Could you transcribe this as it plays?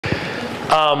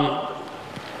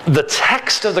The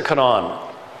text of the Quran.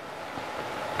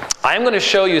 I'm going to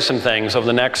show you some things over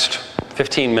the next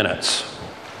 15 minutes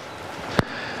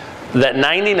that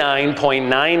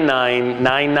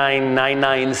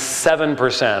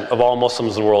 99.9999997% of all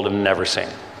Muslims in the world have never seen.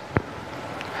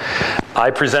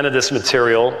 I presented this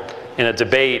material in a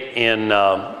debate in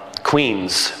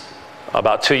Queens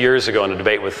about 2 years ago, in a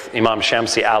debate with Imam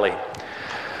Shamsi Ali.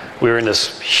 We were in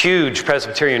this huge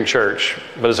Presbyterian church,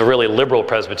 but it's a really liberal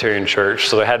Presbyterian church,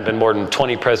 so there hadn't been more than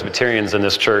 20 Presbyterians in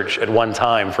this church at one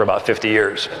time for about 50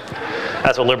 years.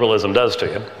 That's what liberalism does to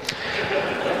you.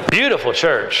 Beautiful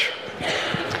church.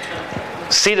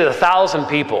 Seated 1,000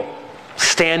 people,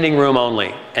 standing room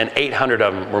only, and 800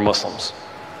 of them were Muslims.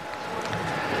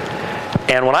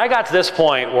 And when I got to this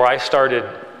point where I started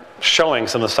showing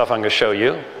some of the stuff I'm going to show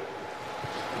you,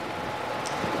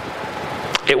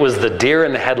 it was the deer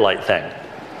in the headlight thing.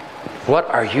 What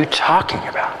are you talking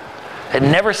about? I'd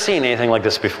never seen anything like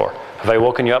this before. Have I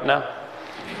woken you up now?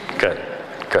 Good,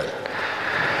 good.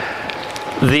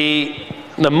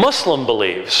 The Muslim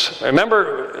believes,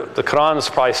 remember the Quran is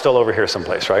probably still over here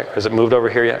someplace, right? Has it moved over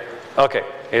here yet? Okay,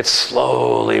 it's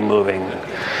slowly moving.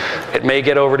 It may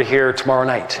get over to here tomorrow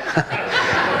night.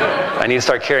 I need to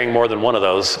start carrying more than one of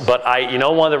those. But you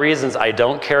know one of the reasons I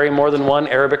don't carry more than one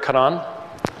Arabic Quran?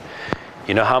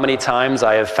 You know how many times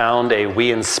I have found a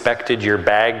 "we inspected your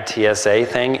bag" TSA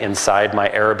thing inside my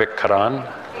Arabic Quran?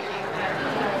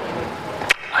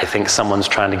 I think someone's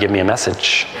trying to give me a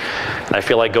message. And I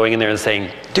feel like going in there and saying,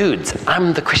 "Dudes,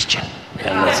 I'm the Christian."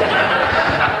 And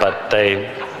but they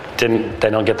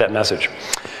don't get that message.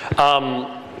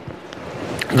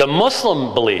 The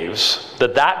Muslim believes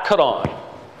that that Quran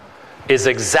is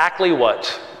exactly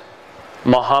what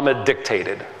Muhammad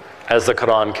dictated as the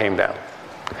Quran came down.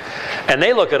 And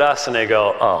they look at us and they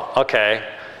go, "Oh, okay,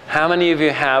 how many of you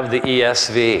have the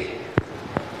ESV?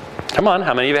 Come on,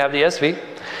 how many of you have the ESV?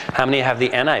 How many have the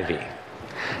NIV?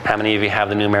 How many of you have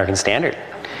the New American Standard?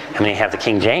 How many have the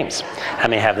King James? How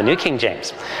many have the New King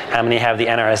James? How many have the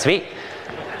NRSV?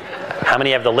 How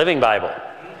many have the Living Bible?"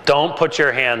 Don't put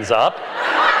your hands up.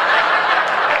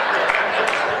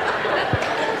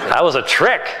 That was a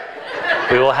trick.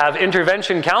 We will have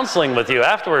intervention counseling with you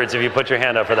afterwards if you put your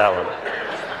hand up for that one.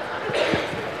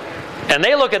 And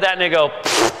they look at that and they go,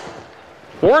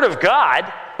 "Word of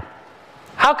God?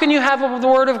 How can you have the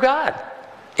Word of God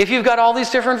if you've got all these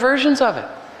different versions of it?"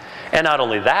 And not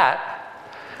only that,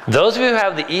 those of you who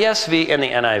have the ESV and the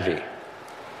NIV,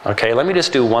 okay, let me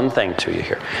just do one thing to you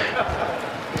here.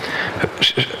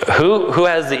 Who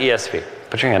has the ESV?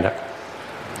 Put your hand up.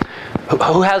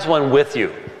 Who has one with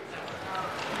you?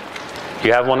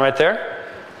 You have one right there?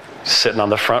 Sitting on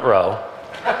the front row.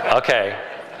 Okay.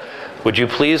 Would you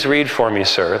please read for me,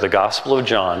 sir, the Gospel of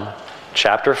John,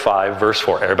 chapter 5, verse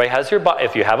 4. Everybody has your Bible.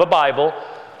 If you have a Bible,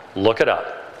 look it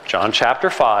up. John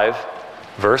chapter 5,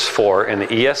 verse 4 in the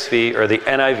ESV or the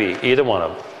NIV, either one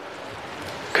of them.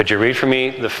 Could you read for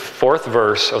me the 4th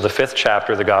verse of the 5th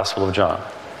chapter of the Gospel of John?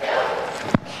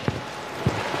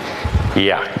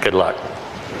 Yeah, good luck.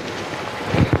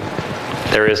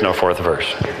 There is no 4th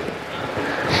verse.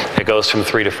 It goes from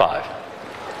 3 to 5.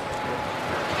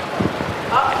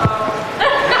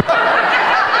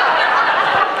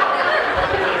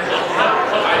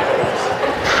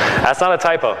 That's not a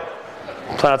typo.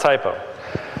 It's not a typo.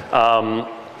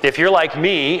 If you're like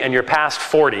me and you're past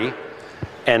 40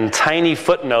 and tiny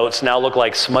footnotes now look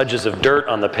like smudges of dirt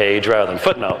on the page rather than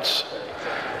footnotes,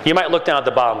 you might look down at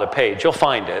the bottom of the page. You'll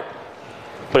find it,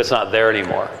 but it's not there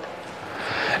anymore.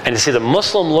 And you see, the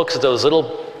Muslim looks at those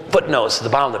little footnotes at the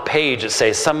bottom of the page that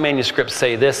say some manuscripts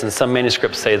say this and some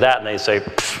manuscripts say that, and they say,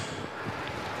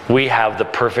 "We have the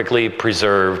perfectly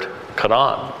preserved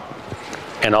Quran,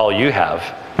 and all you have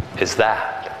is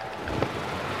that."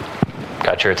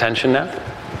 Got your attention now?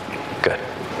 Good.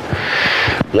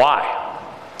 Why?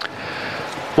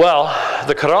 Well,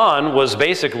 the Quran was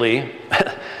basically,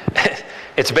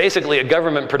 it's basically a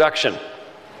government production.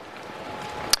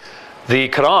 The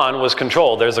Quran was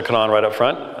controlled. There's the Quran right up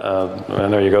front.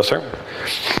 And there you go, sir.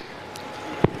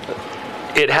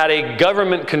 It had a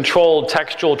government-controlled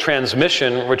textual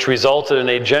transmission, which resulted in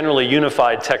a generally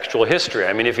unified textual history.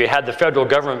 I mean, if you had the federal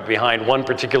government behind one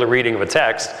particular reading of a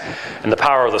text, and the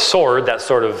power of the sword, that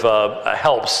sort of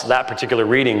helps that particular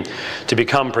reading to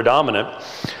become predominant.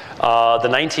 The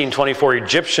 1924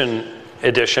 Egyptian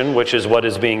edition, which is what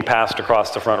is being passed across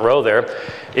the front row there,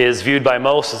 is viewed by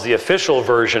most as the official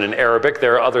version in Arabic.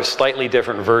 There are other slightly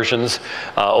different versions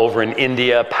over in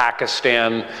India,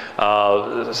 Pakistan,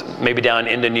 maybe down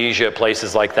in Indonesia,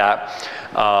 places like that.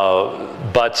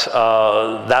 But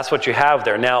that's what you have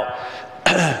there. Now,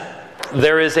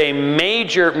 there is a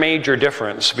major, major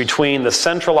difference between the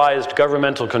centralized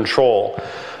governmental control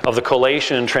of the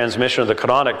collation and transmission of the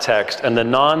Quranic text and the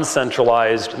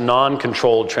non-centralized,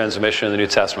 non-controlled transmission of the New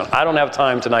Testament. I don't have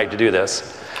time tonight to do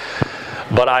this,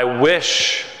 but I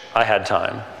wish I had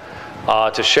time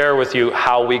to share with you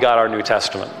how we got our New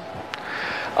Testament.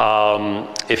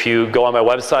 If you go on my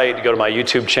website, go to my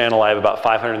YouTube channel, I have about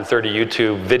 530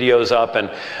 YouTube videos up,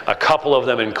 and a couple of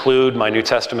them include my New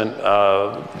Testament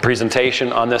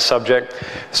presentation on this subject.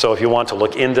 So if you want to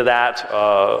look into that,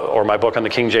 or my book on the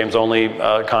King James Only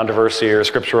controversy, or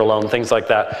Scripture Alone, things like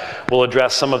that, we'll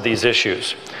address some of these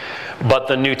issues. But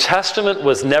the New Testament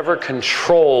was never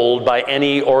controlled by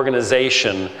any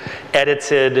organization,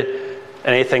 edited,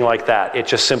 anything like that. It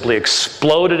just simply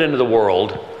exploded into the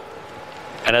world.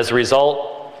 And as a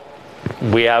result,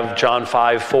 we have John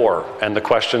 5:4 and the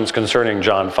questions concerning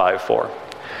John 5:4.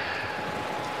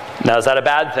 Now, is that a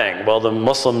bad thing? Well, the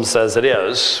Muslim says it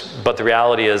is, but the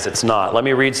reality is it's not. Let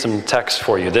me read some text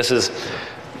for you.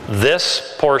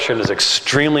 This portion is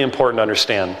extremely important to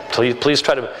understand. Please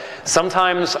try to.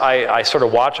 Sometimes I sort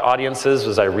of watch audiences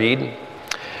as I read,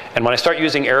 and when I start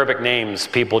using Arabic names,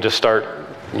 people just start,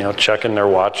 checking their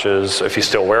watches, if you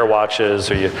still wear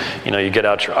watches, or you get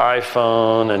out your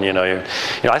iPhone, and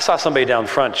I saw somebody down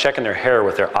front checking their hair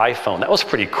with their iPhone. That was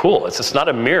pretty cool. It's not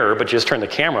a mirror, but you just turn the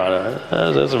camera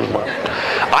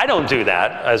on. I don't do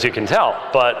that, as you can tell,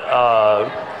 but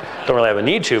don't really have a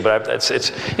need to. But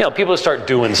it's people just start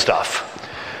doing stuff.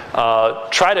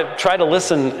 Try to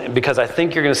listen, because I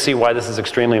think you're going to see why this is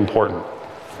extremely important.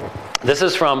 This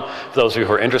is from, for those of you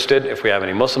who are interested, if we have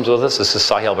any Muslims with us, this is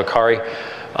Sahih al-Bukhari,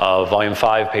 volume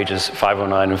 5, pages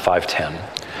 509 and 510.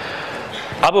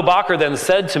 Abu Bakr then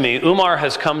said to me, Umar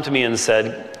has come to me and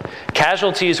said,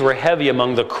 casualties were heavy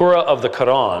among the Qurra of the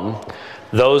Quran,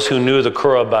 those who knew the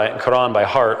Quran by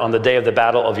heart, on the day of the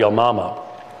Battle of Yamama.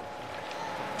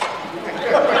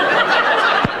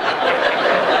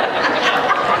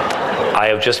 I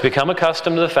have just become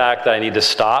accustomed to the fact that I need to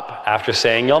stop after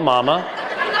saying Yamama,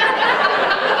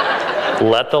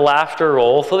 let the laughter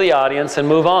roll through the audience, and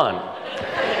move on.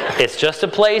 It's just a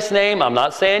place name. I'm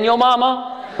not saying Yo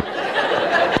Mama,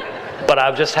 but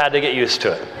I've just had to get used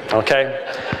to it, okay?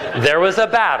 There was a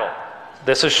battle.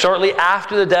 This is shortly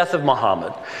after the death of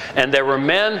Muhammad, and there were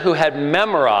men who had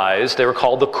memorized, they were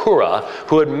called the Qurra,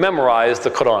 who had memorized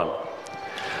the Quran.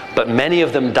 But many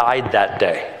of them died that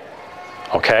day,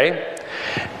 okay?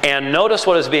 And notice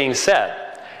what is being said.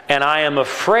 And I am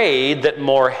afraid that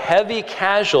more heavy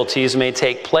casualties may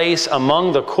take place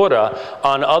among the Qurra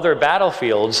on other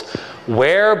battlefields,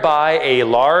 whereby a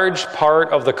large part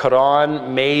of the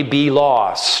Quran may be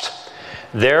lost.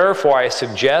 Therefore, I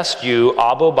suggest you,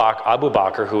 Abu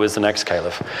Bakr, who is the next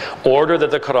caliph, order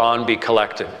that the Quran be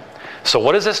collected. So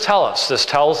what does this tell us? This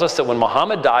tells us that when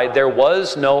Muhammad died, there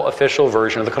was no official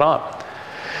version of the Quran.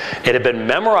 It had been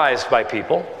memorized by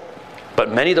people, but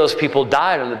many of those people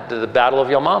died in the Battle of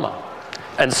Yamama.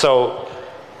 And so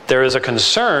there is a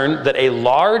concern that a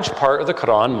large part of the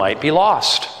Quran might be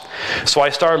lost. So I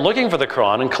started looking for the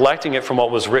Quran and collecting it from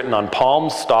what was written on palm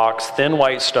stalks, thin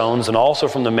white stones, and also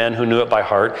from the men who knew it by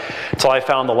heart, until I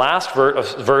found the last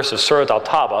verse of Surat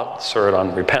al-Tawbah, Surat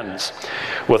on repentance,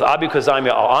 with Abu Khuzayma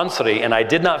al-Ansari, and I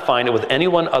did not find it with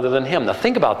anyone other than him. Now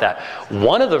think about that.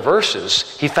 One of the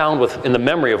verses he found in the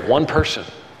memory of one person.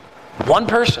 One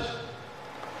person.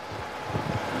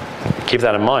 Keep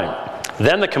that in mind.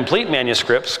 Then the complete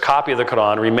manuscripts, copy of the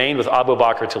Quran, remained with Abu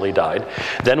Bakr till he died,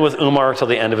 then with Umar till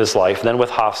the end of his life, then with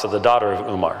Hafsa, the daughter of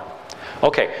Umar.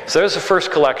 Okay, so there's the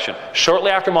first collection.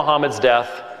 Shortly after Muhammad's death,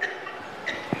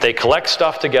 they collect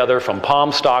stuff together from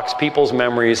palm stalks, people's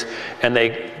memories, and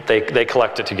they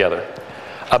collect it together.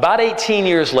 About 18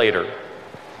 years later,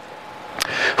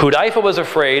 Hudayfa was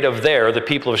afraid of the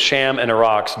people of Sham and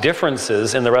Iraq's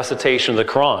differences in the recitation of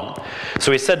the Quran.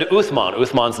 So he said to Uthman,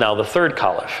 Uthman's now the third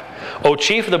caliph, O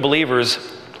chief of the believers,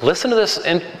 listen to this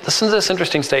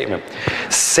interesting statement.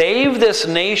 Save this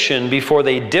nation before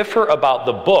they differ about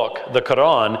the book, the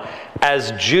Quran,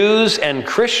 as Jews and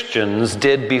Christians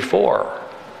did before.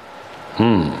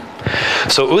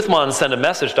 So Uthman sent a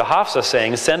message to Hafsa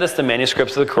saying, send us the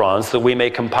manuscripts of the Quran so that we may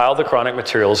compile the Quranic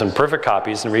materials in perfect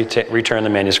copies and return the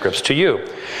manuscripts to you.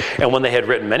 And when they had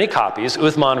written many copies,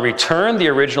 Uthman returned the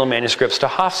original manuscripts to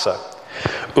Hafsa.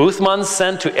 Uthman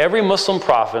sent to every Muslim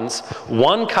province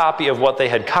one copy of what they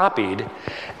had copied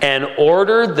and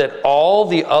ordered that all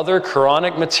the other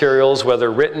Quranic materials,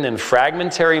 whether written in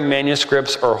fragmentary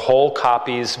manuscripts or whole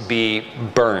copies, be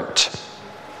burnt.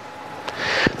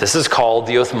 This is called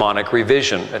the Uthmanic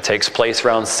revision. It takes place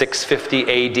around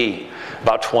 650 AD.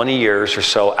 about 20 years or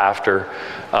so after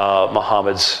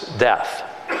Muhammad's death.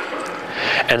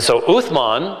 And so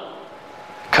Uthman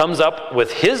comes up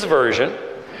with his version,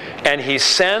 and he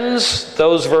sends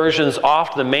those versions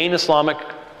off to the main Islamic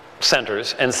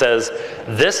centers and says,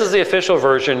 this is the official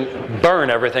version, burn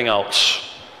everything else.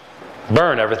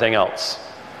 Burn everything else.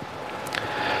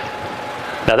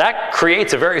 Now that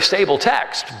creates a very stable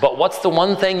text, but what's the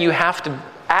one thing you have to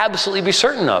absolutely be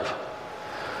certain of?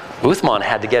 Uthman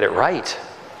had to get it right.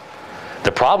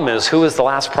 The problem is, who is the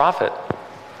last prophet?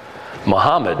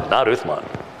 Muhammad, not Uthman.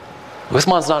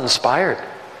 Uthman's not inspired.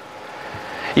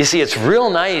 You see, it's real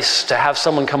nice to have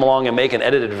someone come along and make an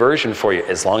edited version for you,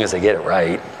 as long as they get it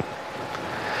right.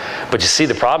 But you see,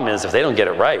 the problem is, if they don't get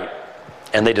it right,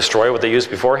 and they destroy what they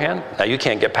used beforehand, now you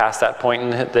can't get past that point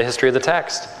in the history of the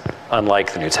text.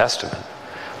 Unlike the New Testament,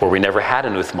 where we never had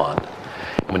an Uthman.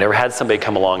 We never had somebody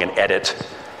come along and edit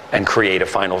and create a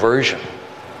final version.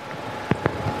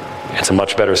 It's a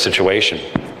much better situation.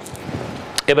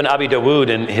 Ibn Abi Dawood,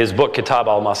 in his book Kitab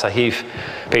al-Masahif,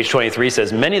 page 23,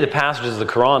 says, many of the passages of the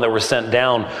Quran that were sent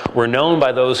down were known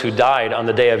by those who died on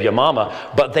the day of Yamama,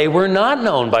 but they were not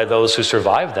known by those who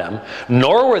survived them,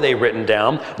 nor were they written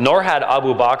down, nor had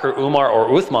Abu Bakr, Umar, or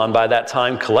Uthman by that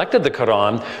time collected the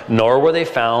Quran, nor were they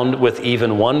found with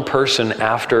even one person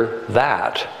after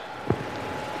that.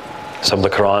 Some of the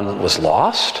Quran was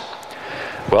lost?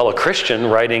 Well, a Christian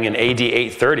writing in AD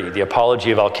 830, the Apology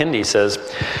of Al-Kindi,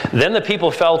 says, then the people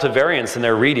fell to variance in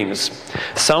their readings.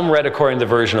 Some read according to the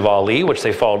version of Ali, which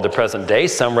they followed to the present day.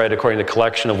 Some read according to the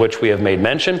collection of which we have made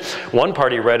mention. One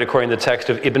party read according to the text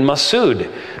of Ibn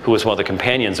Masud, who was one of the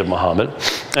companions of Muhammad,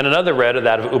 and another read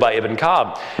that of Ubay ibn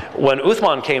Ka'b. When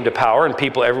Uthman came to power and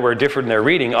people everywhere differed in their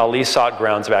reading, Ali sought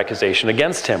grounds of accusation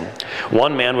against him.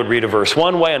 One man would read a verse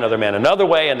one way, another man another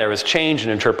way, and there was change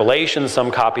in interpolation, some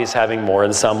copies having more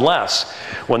and some less.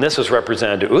 When this was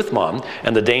represented to Uthman,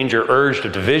 and the danger urged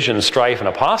of division, strife, and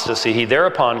apostasy, he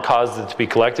thereupon caused it to be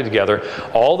collected together,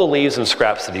 all the leaves and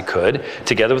scraps that he could,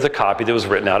 together with a copy that was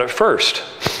written out at first.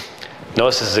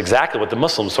 Notice this is exactly what the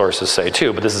Muslim sources say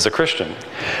too, but this is a Christian.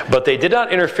 But they did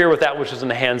not interfere with that which was in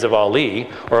the hands of Ali,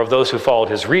 or of those who followed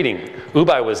his reading.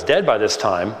 Ubay was dead by this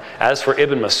time. As for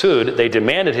Ibn Masud, they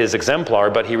demanded his exemplar,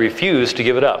 but he refused to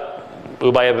give it up.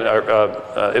 Ibn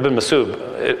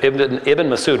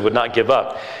Masud would not give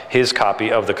up his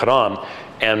copy of the Quran,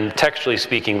 and textually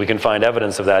speaking, we can find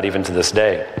evidence of that even to this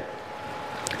day.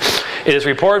 It is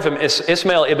reported from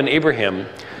Ismail ibn Ibrahim,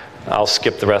 I'll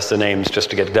skip the rest of the names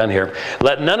just to get done here.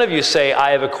 Let none of you say,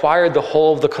 I have acquired the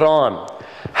whole of the Quran.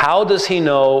 How does he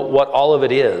know what all of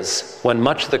it is when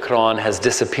much of the Quran has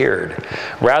disappeared?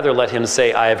 Rather, let him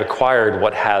say, I have acquired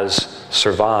what has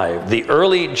survived. The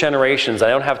early generations, I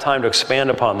don't have time to expand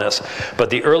upon this, but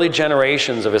the early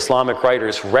generations of Islamic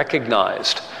writers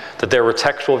recognized that there were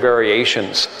textual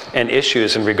variations and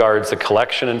issues in regards to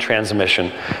collection and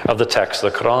transmission of the text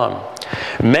of the Quran.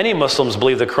 Many Muslims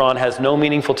believe the Quran has no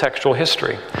meaningful textual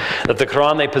history, that the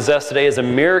Quran they possess today is a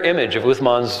mirror image of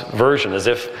Uthman's version, as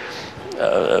if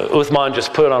Uthman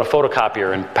just put it on a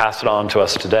photocopier and passed it on to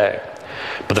us today.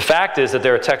 But the fact is that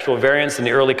there are textual variants in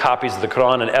the early copies of the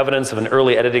Quran and evidence of an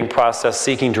early editing process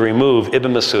seeking to remove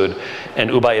Ibn Masud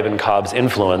and Ubay ibn Ka'b's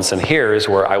influence, and here's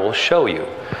where I will show you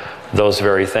those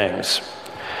very things.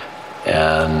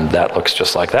 And that looks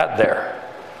just like that there.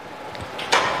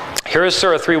 Here is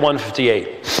Surah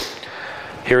 3:158.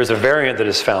 Here is a variant that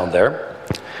is found there.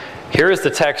 Here is the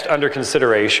text under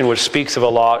consideration, which speaks of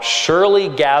Allah surely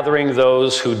gathering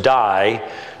those who die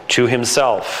to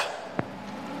himself.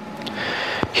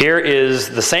 Here is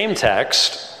the same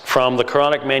text from the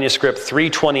Quranic manuscript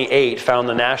 328, found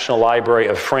in the National Library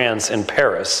of France in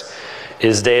Paris. It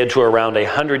is dated to around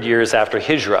 100 years after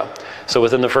Hijrah, so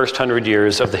within the first 100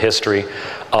 years of the history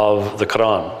of the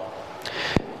Quran.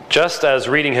 Just as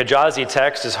reading Hijazi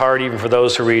text is hard even for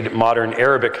those who read modern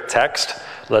Arabic text,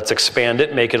 let's expand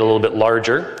it, make it a little bit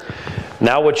larger.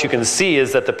 Now what you can see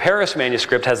is that the Paris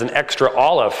manuscript has an extra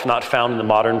aleph not found in the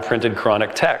modern printed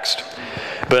Quranic text.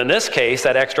 But in this case,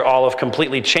 that extra aleph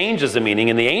completely changes the meaning.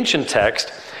 In the ancient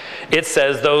text, it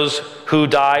says those who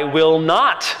die will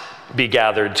not be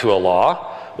gathered to Allah,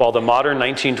 while the modern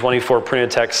 1924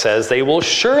 printed text says they will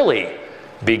surely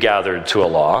be gathered to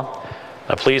Allah.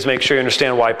 Now please make sure you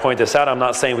understand why I point this out. I'm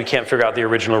not saying we can't figure out the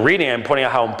original reading. I'm pointing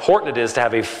out how important it is to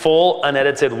have a full,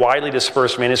 unedited, widely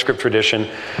dispersed manuscript tradition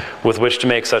with which to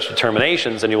make such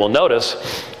determinations. And you will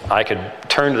notice, I could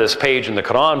turn to this page in the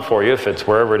Quran for you, if it's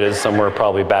wherever it is, somewhere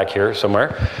probably back here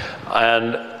somewhere,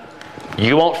 and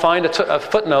you won't find a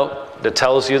footnote that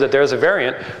tells you that there's a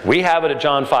variant. We have it at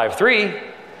John 5:3.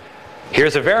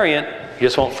 Here's a variant. You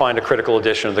just won't find a critical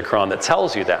edition of the Quran that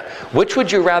tells you that. Which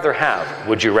would you rather have?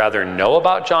 Would you rather know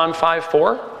about John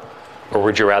 5:4? Or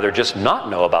would you rather just not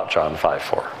know about John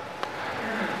 5:4?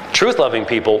 Truth-loving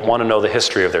people want to know the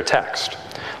history of their text.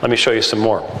 Let me show you some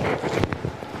more.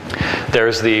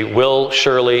 There's the will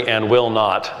surely and will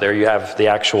not. There you have the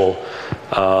actual,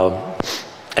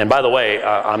 and by the way,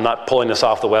 I'm not pulling this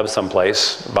off the web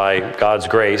someplace. By God's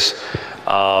grace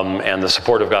and the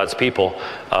support of God's people,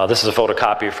 this is a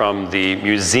photocopy from the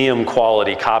museum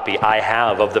quality copy I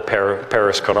have of the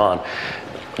Paris Quran.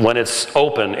 When it's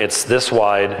open, it's this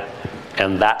wide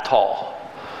and that tall.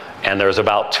 And there's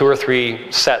about 2 or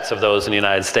 3 sets of those in the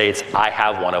United States. I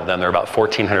have one of them. They're about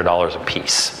 $1,400 a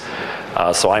piece.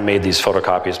 So I made these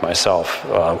photocopies myself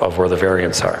of where the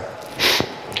variants are.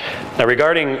 Now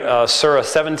regarding Surah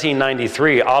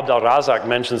 1793, Abd al-Razak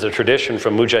mentions a tradition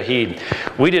from Mujahid.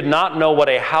 We did not know what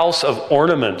a house of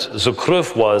ornament,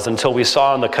 Zukruf, was until we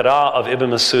saw in the Qira of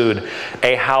Ibn Masud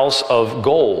a house of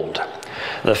gold.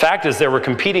 The fact is there were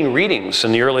competing readings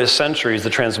in the earliest centuries. The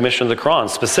transmission of the Quran,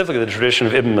 specifically the tradition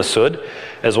of Ibn Masud,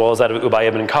 as well as that of Ubay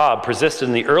ibn Ka'b, persisted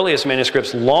in the earliest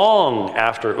manuscripts long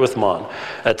after Uthman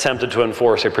attempted to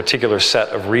enforce a particular set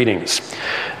of readings.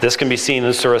 This can be seen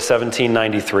in Surah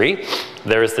 1793.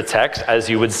 There is the text as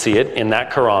you would see it in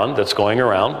that Quran that's going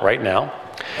around right now.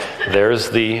 There's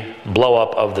the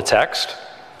blow-up of the text.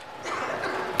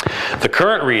 The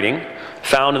current reading,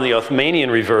 found in the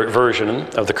Uthmanian version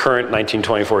of the current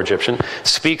 1924 Egyptian,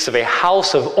 speaks of a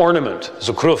house of ornament,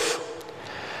 Zukruf,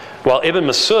 while Ibn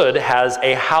Masud has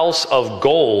a house of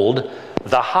gold,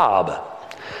 Dhahab.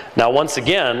 Now once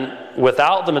again,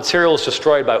 without the materials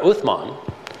destroyed by Uthman,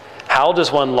 how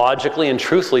does one logically and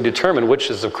truthfully determine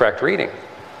which is the correct reading?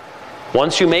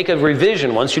 Once you make a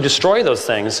revision, once you destroy those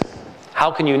things, how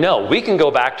can you know? We can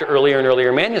go back to earlier and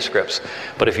earlier manuscripts,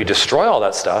 but if you destroy all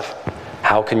that stuff,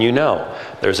 how can you know?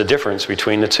 There's a difference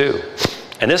between the two.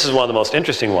 And this is one of the most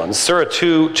interesting ones. Surah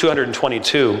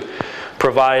 222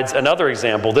 provides another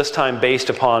example, this time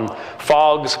based upon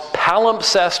Fogg's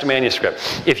palimpsest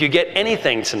manuscript. If you get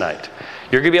anything tonight,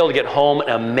 you're going to be able to get home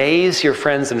and amaze your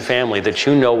friends and family that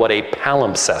you know what a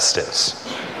palimpsest is.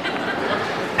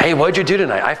 Hey, what did you do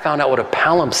tonight? I found out what a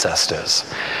palimpsest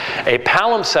is. A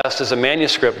palimpsest is a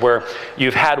manuscript where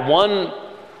you've had one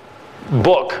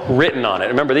book written on it.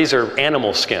 Remember, these are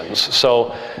animal skins,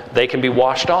 so they can be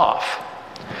washed off.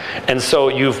 And so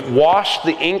you've washed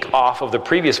the ink off of the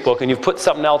previous book and you've put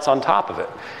something else on top of it.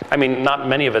 I mean, not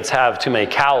many of us have too many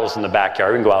cows in the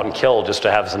backyard. We can go out and kill just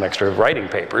to have some extra writing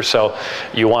paper. So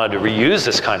you wanted to reuse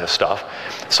this kind of stuff.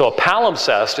 So a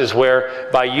palimpsest is where,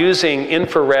 by using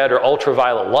infrared or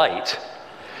ultraviolet light,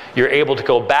 you're able to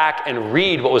go back and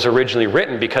read what was originally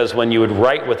written, because when you would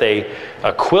write with a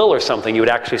quill or something, you would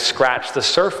actually scratch the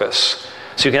surface.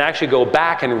 So you can actually go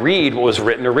back and read what was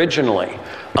written originally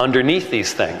underneath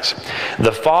these things.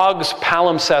 The Fogg's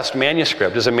palimpsest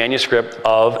manuscript is a manuscript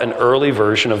of an early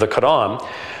version of the Quran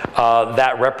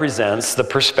that represents the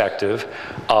perspective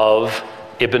of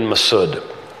Ibn Masud.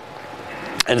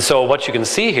 And so what you can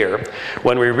see here,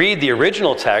 when we read the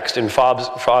original text in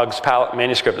Fogg's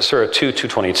manuscript of Surah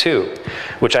 222,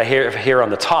 which I have here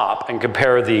on the top, and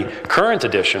compare the current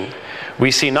edition, we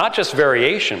see not just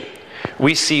variation,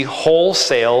 we see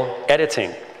wholesale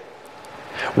editing.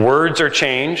 Words are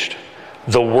changed,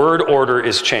 the word order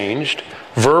is changed,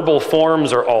 verbal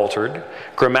forms are altered,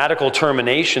 grammatical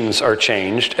terminations are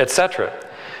changed, etc.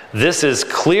 This is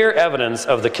clear evidence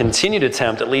of the continued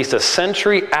attempt, at least a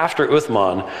century after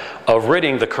Uthman, of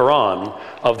ridding the Quran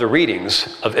of the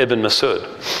readings of Ibn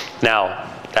Masud. Now,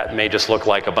 that may just look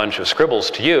like a bunch of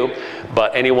scribbles to you,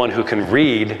 but anyone who can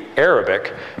read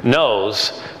Arabic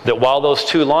knows that while those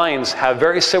two lines have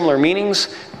very similar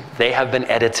meanings, they have been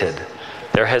edited.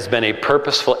 There has been a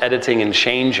purposeful editing and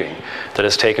changing that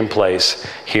has taken place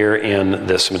here in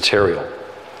this material.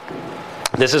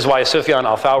 This is why Sufyan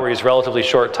al-Thawri's relatively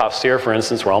short tafsir, for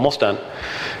instance, we're almost done,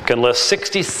 can list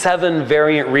 67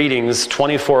 variant readings,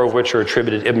 24 of which are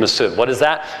attributed to Ibn Masud. What is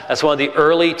that? That's one of the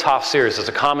early tafsirs. It's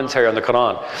a commentary on the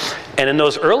Quran. And in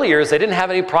those early years, they didn't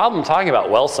have any problem talking about,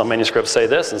 well, some manuscripts say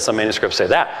this and some manuscripts say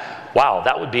that. Wow,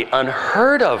 that would be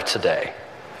unheard of today.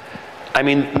 I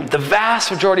mean, the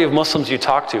vast majority of Muslims you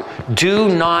talk to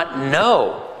do not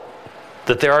know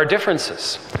that there are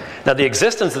differences. Now, the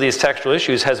existence of these textual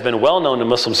issues has been well known to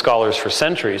Muslim scholars for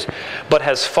centuries, but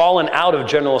has fallen out of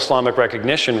general Islamic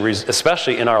recognition,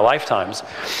 especially in our lifetimes.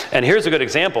 And here's a good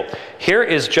example. Here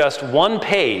is just one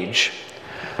page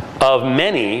of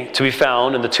many to be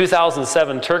found in the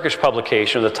 2007 Turkish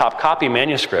publication of the Topkapi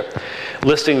manuscript,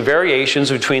 listing variations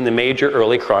between the major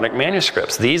early Quranic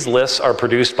manuscripts. These lists are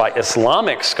produced by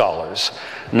Islamic scholars,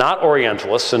 not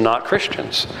Orientalists and not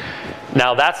Christians.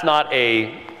 Now, that's not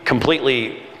a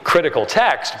completely critical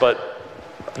text, but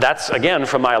that's, again,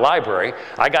 from my library.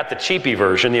 I got the cheapy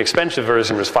version. The expensive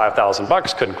version was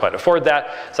 $5,000, couldn't quite afford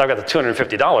that, so I've got the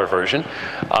 $250 version.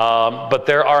 But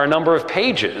there are a number of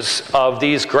pages of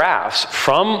these graphs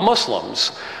from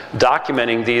Muslims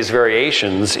documenting these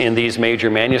variations in these major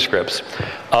manuscripts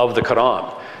of the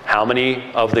Quran. How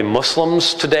many of the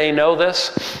Muslims today know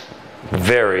this?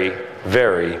 Very,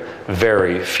 very,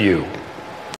 very few.